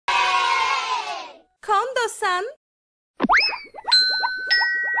Kondo-san.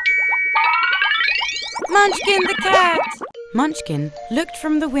 Munchkin the cat! Munchkin looked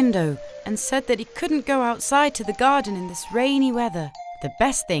from the window and said that he couldn't go outside to the garden in this rainy weather. The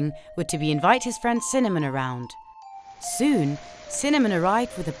best thing would to be invite his friend Cinnamon around. Soon, Cinnamon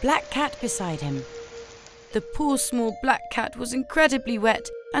arrived with a black cat beside him. The poor small black cat was incredibly wet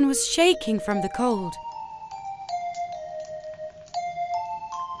and was shaking from the cold.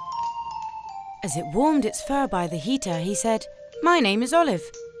 As it warmed its fur by the heater, he said, "My name is Olive.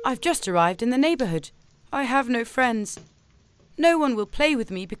 I've just arrived in the neighborhood. I have no friends. No one will play with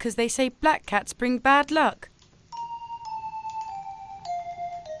me because they say black cats bring bad luck."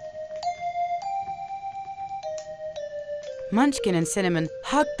 Munchkin and Cinnamon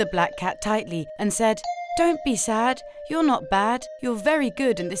hugged the black cat tightly and said, "Don't be sad. You're not bad. You're very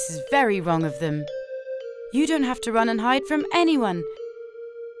good, and this is very wrong of them. You don't have to run and hide from anyone.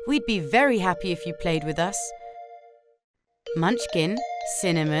 We'd be very happy if you played with us." Munchkin,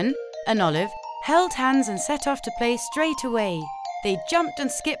 Cinnamon, and Olive held hands and set off to play straight away. They jumped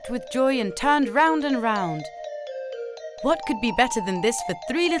and skipped with joy and turned round and round. What could be better than this for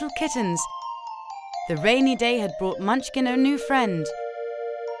 3 little kittens? The rainy day had brought Munchkin a new friend.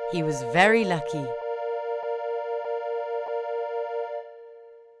 He was very lucky.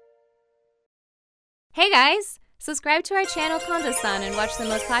 Hey guys! Subscribe to our channel Kondo-san and watch the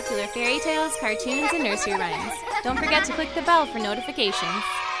most popular fairy tales, cartoons, and nursery rhymes. Don't forget to click the bell for notifications.